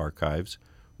KCR archives,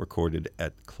 recorded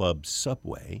at Club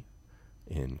Subway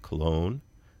in Cologne,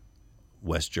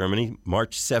 West Germany,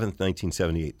 March 7th,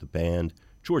 1978. The band,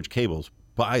 George Cable's,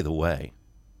 by the way,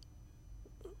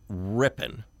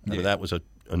 ripping. I mean, that was a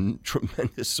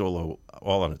tremendous solo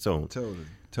all on its own.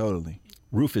 Totally.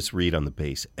 Rufus Reid on the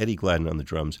bass, Eddie Gladden on the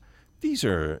drums.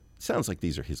 Sounds like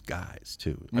these are his guys,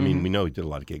 too. I mean, we know he did a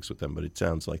lot of gigs with them, but it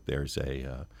sounds like there's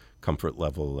a comfort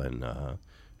level and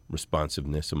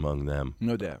responsiveness among them.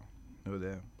 No doubt. I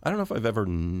don't know if I've ever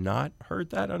not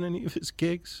heard that on any of his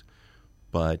gigs,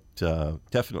 but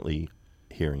definitely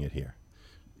hearing it here.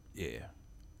 Yeah.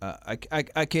 I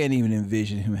can't even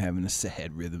envision him having a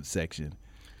sad rhythm section.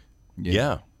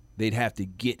 Yeah. They'd have to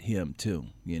get him, too,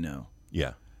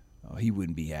 Yeah. Oh, he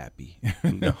wouldn't be happy.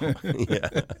 No. Yeah.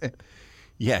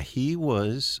 Yeah, he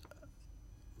was,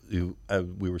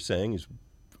 we were saying,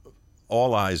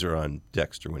 all eyes are on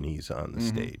Dexter when he's on the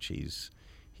stage.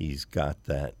 He's got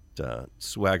that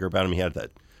swagger about him. He had that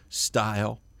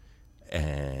style,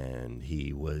 and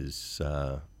he's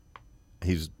a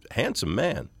handsome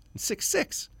man.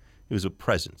 6'6". He was a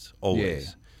presence,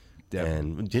 always. Yeah, definitely.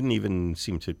 And didn't even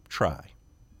seem to try.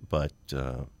 But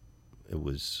it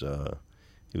was,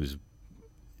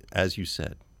 as you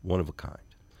said, one of a kind.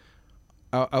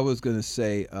 I was going to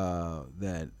say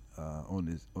that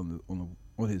on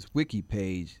his wiki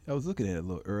page, I was looking at it a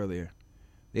little earlier.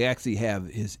 They actually have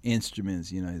his instruments,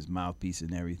 his mouthpiece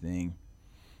and everything.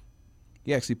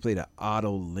 He actually played an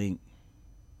Otto Link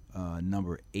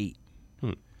number 8.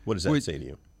 What does that say to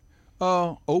you?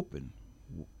 Open,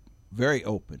 very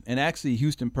open. And actually,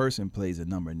 Houston Person plays a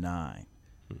number 9.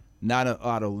 Not an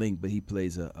Otto Link, but he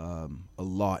plays a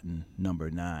Lawton number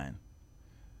 9.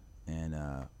 And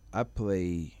I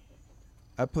play.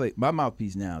 My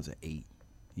mouthpiece now is an 8.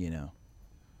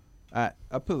 I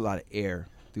put a lot of air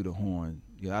through the horn.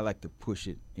 I like to push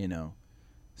it.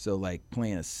 So like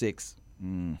playing a 6,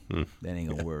 that ain't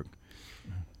gonna work.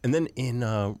 And then in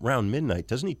Round Midnight,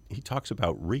 doesn't he? He talks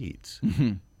about reeds,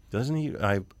 doesn't he?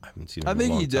 I haven't seen him. I in think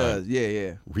a long he does.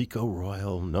 Yeah. Rico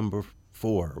Royal number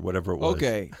 4, or whatever it was.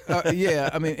 Okay. Yeah.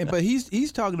 I mean, but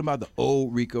he's talking about the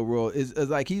old Rico Royal. It's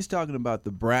like he's talking about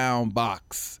the brown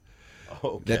box.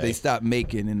 Okay. That they stopped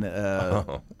making in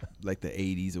the like the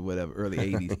 80s or whatever, early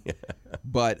 80s. Yeah.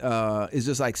 But it's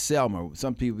just like Selmer.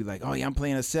 Some people be like, "Oh yeah, I'm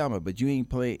playing a Selmer," but if you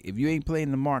ain't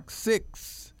playing the Mark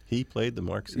 6. He played the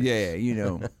Mark 6. Yeah,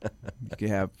 you can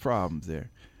have problems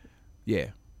there.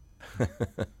 Yeah,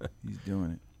 he's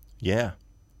doing it. Yeah,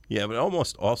 but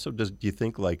almost also, do you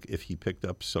think like if he picked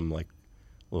up some like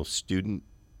little student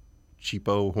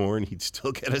cheapo horn, he'd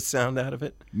still get a sound out of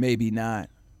it? Maybe not.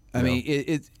 I mean,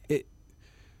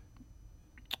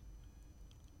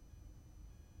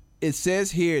 it says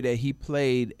here that he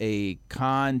played a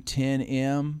Con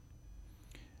 10M,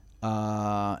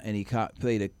 and he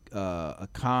played a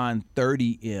Con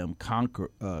 30M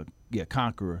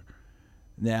Conqueror.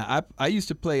 Now, I used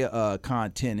to play a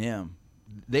Con 10M.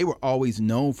 They were always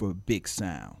known for a big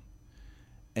sound,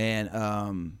 and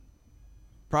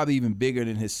probably even bigger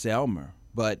than his Selmer.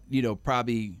 But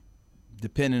probably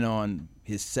depending on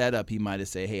his setup, he might have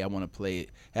said, "Hey, I want to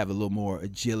have a little more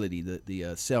agility."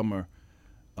 The Selmer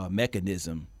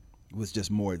mechanism was just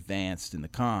more advanced than the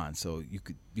Con, so you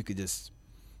could just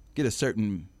get a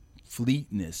certain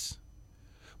fleetness.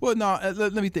 Well, no,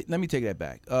 let me take that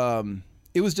back.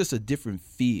 It was just a different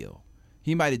feel.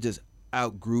 He might have just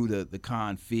outgrew the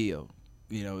Con feel.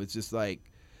 It's just like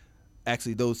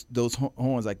actually those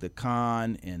horns like the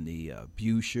Con and the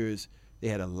Buschers, they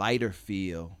had a lighter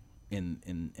feel, and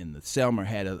the Selmer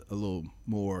had a little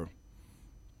more.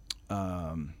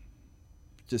 I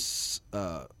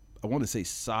want to say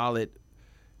solid.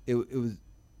 It was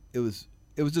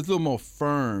just a little more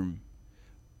firm,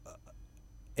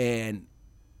 and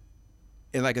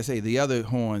like I say, the other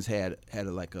horns had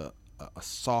a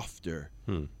softer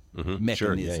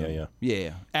mechanism. Sure.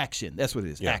 Yeah. Action. That's what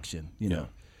it is. Yeah. Action.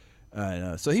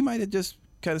 So he might have just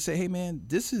kind of say, "Hey man,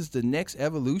 this is the next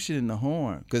evolution in the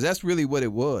horn," because that's really what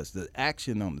it was. The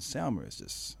action on the Selmer is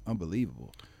just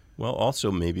unbelievable. Well,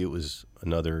 also maybe it was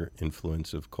another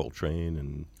influence of Coltrane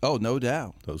and no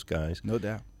doubt those guys. No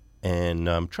doubt. And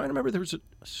I'm trying to remember, there was a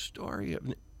story of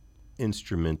an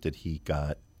instrument that he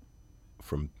got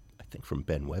from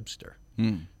Ben Webster.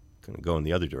 Going to go in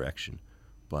the other direction,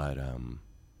 but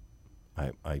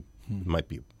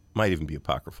might even be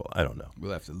apocryphal. I don't know.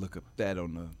 We'll have to look up that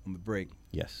on the break.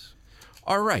 Yes.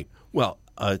 All right. Well,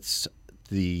 it's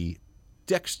the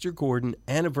Dexter Gordon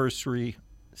anniversary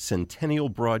centennial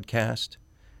broadcast,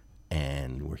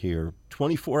 and we're here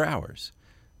 24 hours.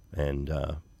 And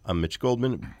I'm Mitch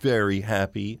Goldman, very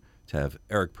happy to have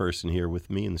Eric Persson here with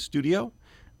me in the studio.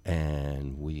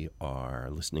 And we are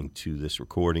listening to this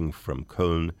recording from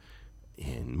Cone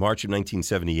in March of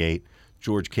 1978.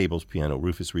 George Cable's piano,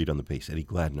 Rufus Reid on the bass, Eddie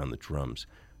Gladden on the drums.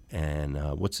 And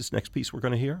what's this next piece we're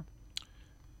going to hear?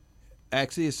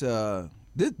 Actually, it's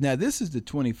this is the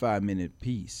 25-minute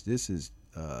piece. This is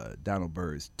Donald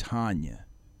Byrd's Tanya.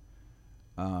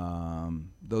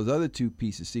 Those other two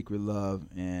pieces, Secret Love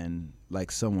and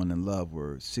Like Someone in Love,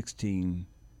 were 16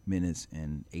 minutes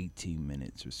and 18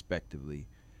 minutes, respectively.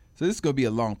 So this is going to be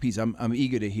a long piece. I'm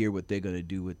eager to hear what they're going to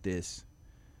do with this.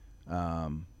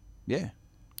 Yeah.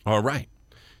 All right.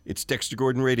 It's Dexter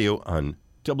Gordon Radio on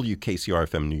WKCR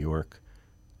FM New York,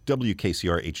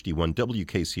 WKCR HD1,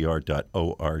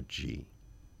 WKCR.org.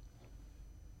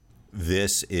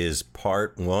 This is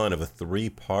part one of a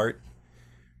three-part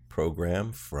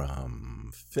program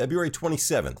from February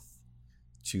 27th,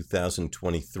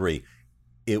 2023.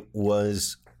 It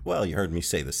was, well, you heard me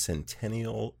say, the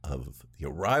centennial of the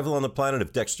arrival on the planet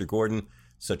of Dexter Gordon.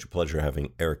 Such a pleasure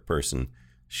having Eric Persson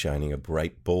shining a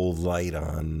bright, bold light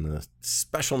on the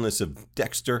specialness of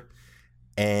Dexter.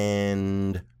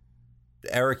 And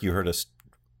Eric, you heard us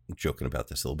joking about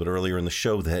this a little bit earlier in the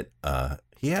show, that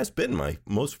he has been my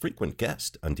most frequent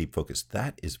guest on Deep Focus.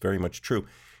 That is very much true.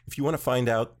 If you want to find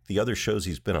out the other shows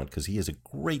he's been on, because he is a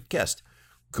great guest,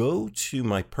 go to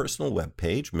my personal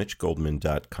webpage,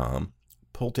 mitchgoldman.com,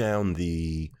 pull down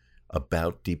the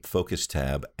About Deep Focus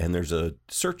tab, and there's a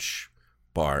search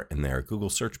bar in there, a Google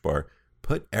search bar.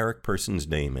 Put Eric Persson's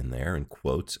name in there in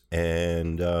quotes,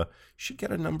 and you should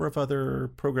get a number of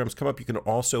other programs come up. You can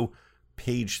also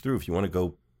page through, if you want to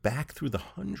go back through the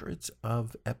hundreds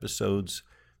of episodes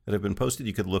that have been posted.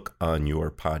 You could look on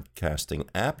your podcasting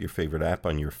app, your favorite app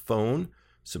on your phone,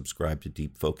 subscribe to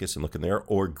Deep Focus and look in there,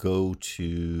 or go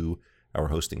to our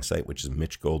hosting site, which is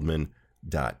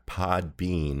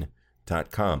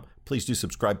mitchgoldman.podbean.com. Please do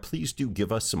subscribe. Please do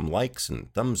give us some likes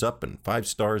and thumbs up and 5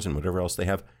 stars and whatever else they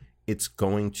have. It's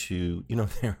going to,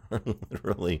 there are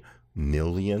literally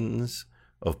millions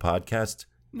of podcasts.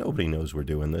 Nobody knows we're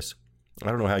doing this. I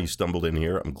don't know how you stumbled in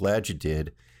here. I'm glad you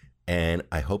did. And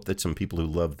I hope that some people who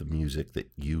love the music that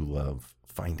you love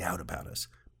find out about us.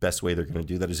 Best way they're going to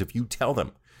do that is if you tell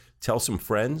them. Tell some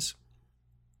friends.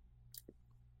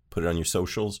 Put it on your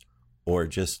socials. Or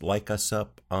just like us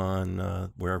up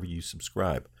on wherever you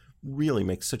subscribe. Really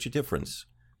makes such a difference.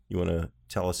 You want to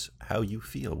tell us how you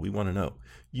feel. We want to know.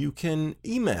 You can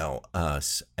email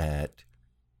us at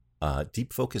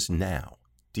deepfocusnow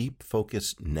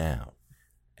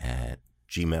at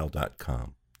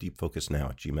gmail.com.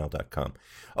 deepfocusnow@gmail.com.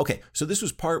 Okay, so this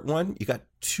was part one. You got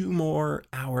 2 more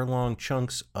hour-long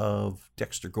chunks of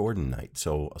Dexter Gordon night.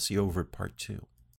 So I'll see you over at part 2.